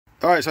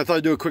All right, so I thought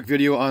I'd do a quick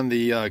video on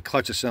the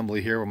clutch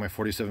assembly here with my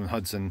 47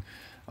 Hudson.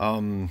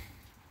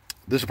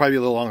 This will probably be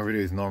a little longer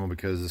video than normal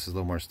because this is a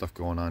little more stuff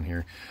going on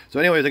here. So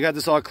anyways, I got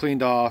this all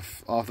cleaned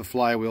off the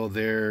flywheel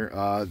there.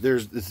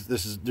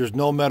 There's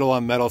no metal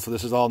on metal, so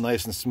this is all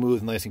nice and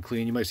smooth, nice and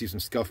clean. You might see some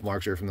scuff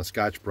marks here from the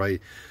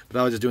Scotch-Brite, but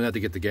I was just doing that to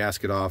get the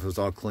gasket off. It was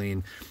all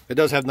clean. It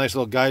does have nice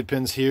little guide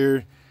pins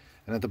here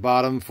and at the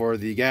bottom for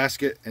the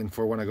gasket and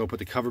for when I go put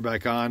the cover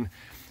back on.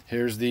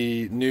 Here's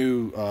the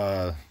new,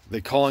 they're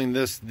calling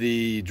this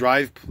the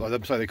drive,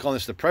 I'm sorry, they're calling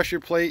this the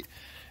pressure plate.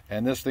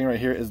 And this thing right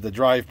here is the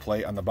drive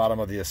plate on the bottom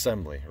of the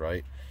assembly,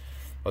 right?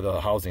 Or the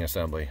housing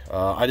assembly.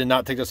 I did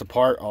not take this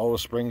apart. All the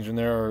springs in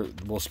there are a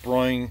little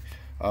spring.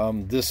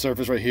 This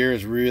surface right here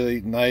is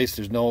really nice.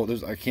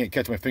 I can't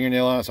catch my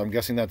fingernail on it, so I'm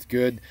guessing that's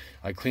good.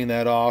 I cleaned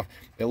that off.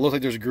 It looks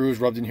like there's grooves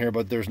rubbed in here,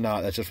 but there's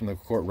not. That's just from the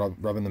quart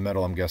rubbing the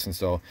metal, I'm guessing,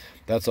 so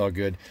that's all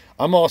good.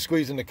 I'm all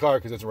squeezed in the car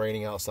because it's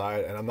raining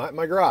outside, and I'm not in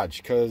my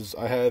garage because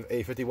I have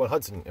a 51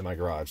 Hudson in my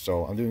garage,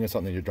 so I'm doing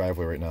something in your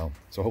driveway right now.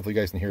 So hopefully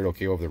you guys can hear it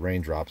okay over the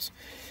raindrops.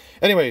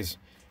 Anyways,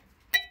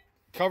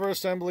 cover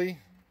assembly,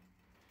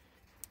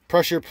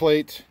 pressure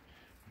plate,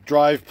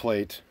 drive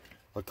plate,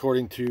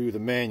 according to the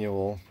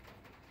manual,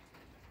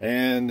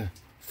 and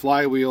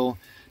flywheel.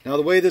 Now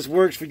the way this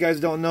works, if you guys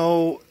don't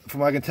know,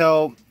 from what I can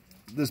tell,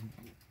 this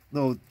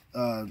little,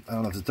 I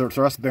don't know if it's a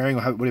thrust bearing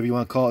or whatever you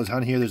want to call it, is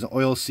on here. There's an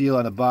oil seal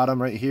on the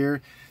bottom right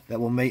here that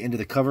will mate into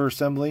the cover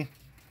assembly.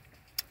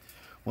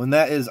 When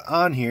that is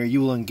on here, you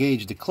will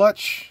engage the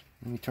clutch.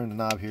 Let me turn the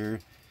knob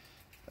here.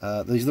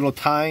 These little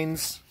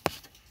tines.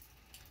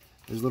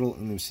 There's little, let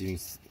me see,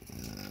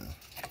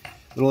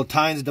 little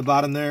tines at the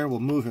bottom there will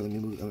move here. Let me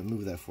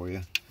move that for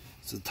you.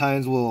 So the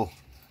tines will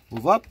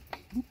move up.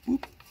 Boop,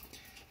 boop.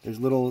 There's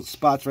little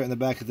spots right in the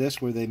back of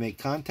this where they make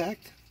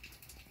contact.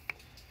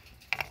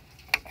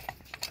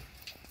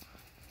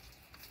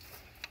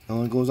 It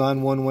only goes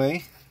on one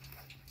way.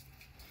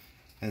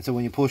 And so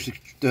when you push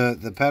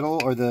the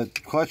pedal or the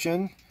clutch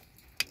in,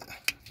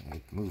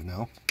 move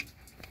now.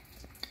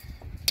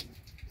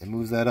 It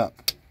moves that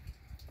up.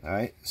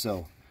 Alright,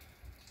 so.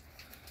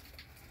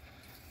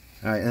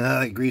 Alright, and I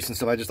like grease and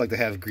stuff. I just like to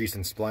have grease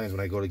and splines when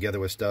I go together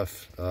with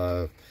stuff.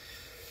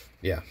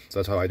 Yeah, so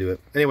that's how I do it.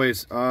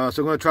 Anyways, so I'm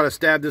going to try to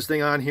stab this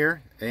thing on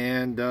here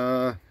and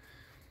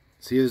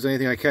see if there's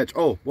anything I catch.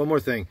 Oh, one more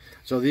thing.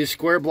 So these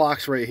square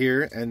blocks right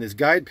here and these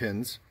guide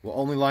pins will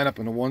only line up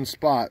in one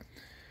spot.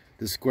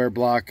 This square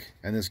block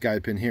and this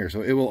guide pin here.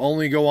 So it will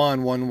only go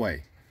on one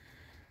way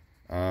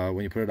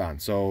when you put it on.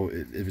 So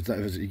if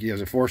you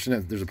guys are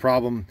fortunate, there's a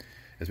problem.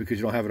 It's because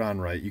you don't have it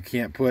on right. You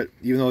can't put,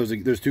 even though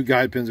there's two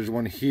guide pins, there's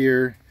one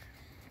here,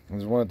 and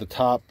there's one at the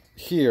top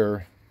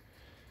here.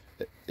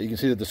 You can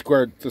see that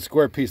the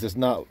square piece does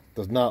not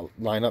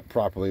line up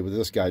properly with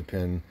this guide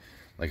pin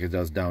like it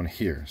does down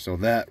here. So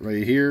that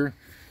right here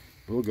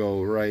will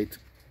go right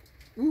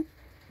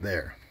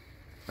there.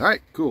 All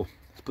right, cool.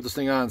 Let's put this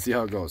thing on and see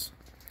how it goes.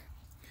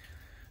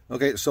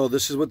 Okay, so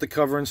this is with the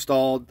cover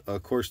installed.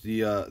 Of course,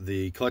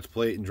 the clutch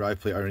plate and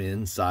drive plate are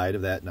inside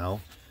of that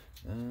now.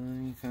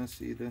 You kind of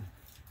see it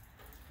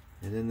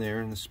in there,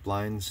 and the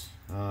splines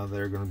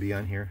they're going to be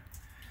on here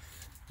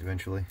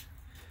eventually.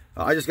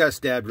 I just got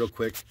stabbed real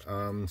quick.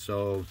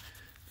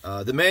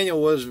 The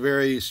manual was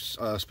very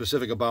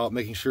specific about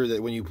making sure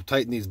that when you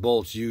tighten these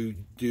bolts, you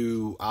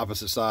do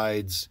opposite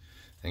sides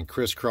and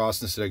crisscross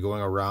instead of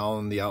going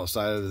around the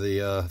outside of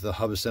the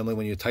hub assembly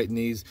when you tighten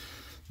these.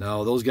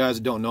 Now, those guys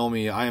that don't know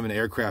me, I am an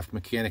aircraft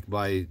mechanic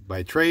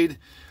by trade.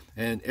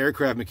 And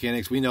aircraft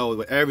mechanics, we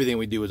know everything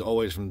we do is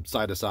always from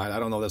side to side. I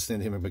don't know if that's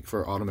the same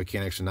for auto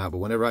mechanics or not, but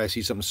whenever I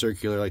see something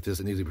circular like this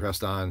that needs to be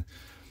pressed on,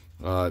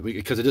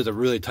 because it is a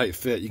really tight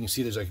fit, you can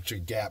see there's like a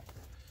gap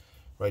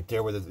right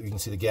there where you can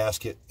see the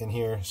gasket in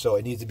here. So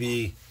it needs to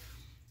be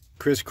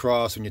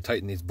crisscross when you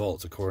tighten these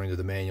bolts according to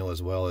the manual,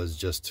 as well as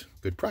just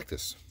good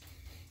practice.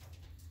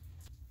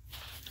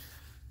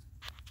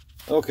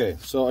 Okay,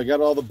 so I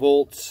got all the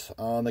bolts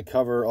on the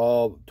cover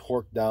all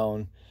torqued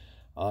down.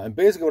 And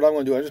basically what I'm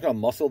going to do, I'm just going to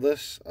muscle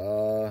this.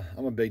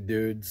 I'm a big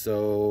dude,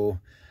 so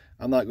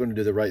I'm not going to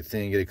do the right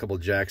thing and get a couple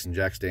jacks and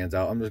jack stands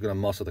out. I'm just going to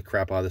muscle the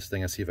crap out of this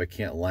thing and see if I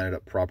can't line it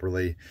up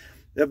properly.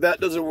 If that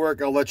doesn't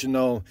work, I'll let you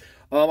know.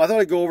 I thought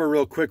I'd go over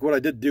real quick what I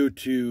did do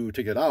to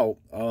get out.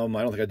 I don't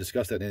think I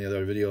discussed that in any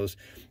other videos.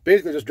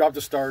 Basically, just dropped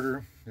the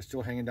starter. It's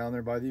still hanging down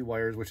there by the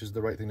wires, which is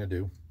the right thing to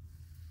do.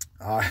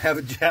 I have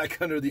a jack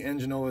under the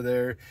engine over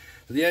there.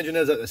 So the engine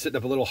is sitting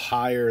up a little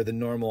higher than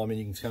normal. I mean,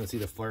 you can kind of see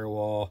the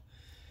firewall.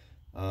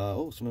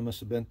 Oh, someone must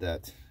have bent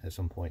that at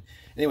some point.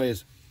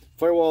 Anyways,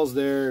 firewall's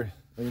there.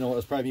 You know,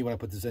 it's probably me when I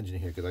put this engine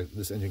in here because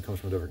this engine comes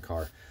from a different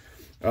car.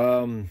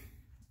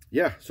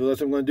 Yeah, so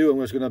that's what I'm going to do.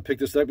 I'm just going to pick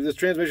this up. This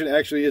transmission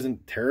actually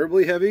isn't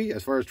terribly heavy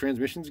as far as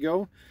transmissions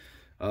go.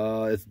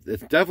 It's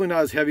definitely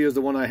not as heavy as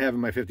the one I have in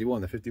my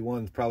 51. The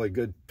 51 is probably a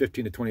good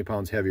 15 to 20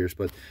 pounds heavier,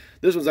 but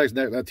this one's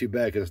actually not too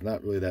bad because it's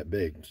not really that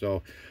big.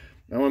 So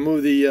I'm going to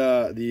move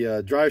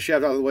the drive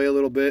shaft out of the way a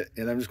little bit,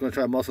 and I'm just going to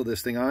try to muscle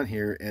this thing on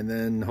here, and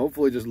then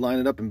hopefully just line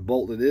it up and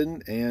bolt it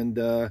in,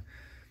 and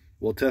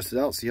we'll test it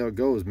out, see how it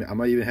goes. I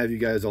might even have you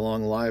guys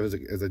along live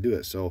as I do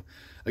it. So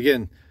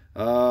again,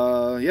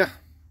 yeah,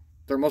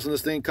 start muscling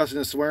this thing, cussing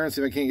and swearing,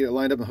 see if I can't get it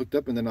lined up and hooked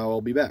up, and then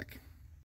I'll be back.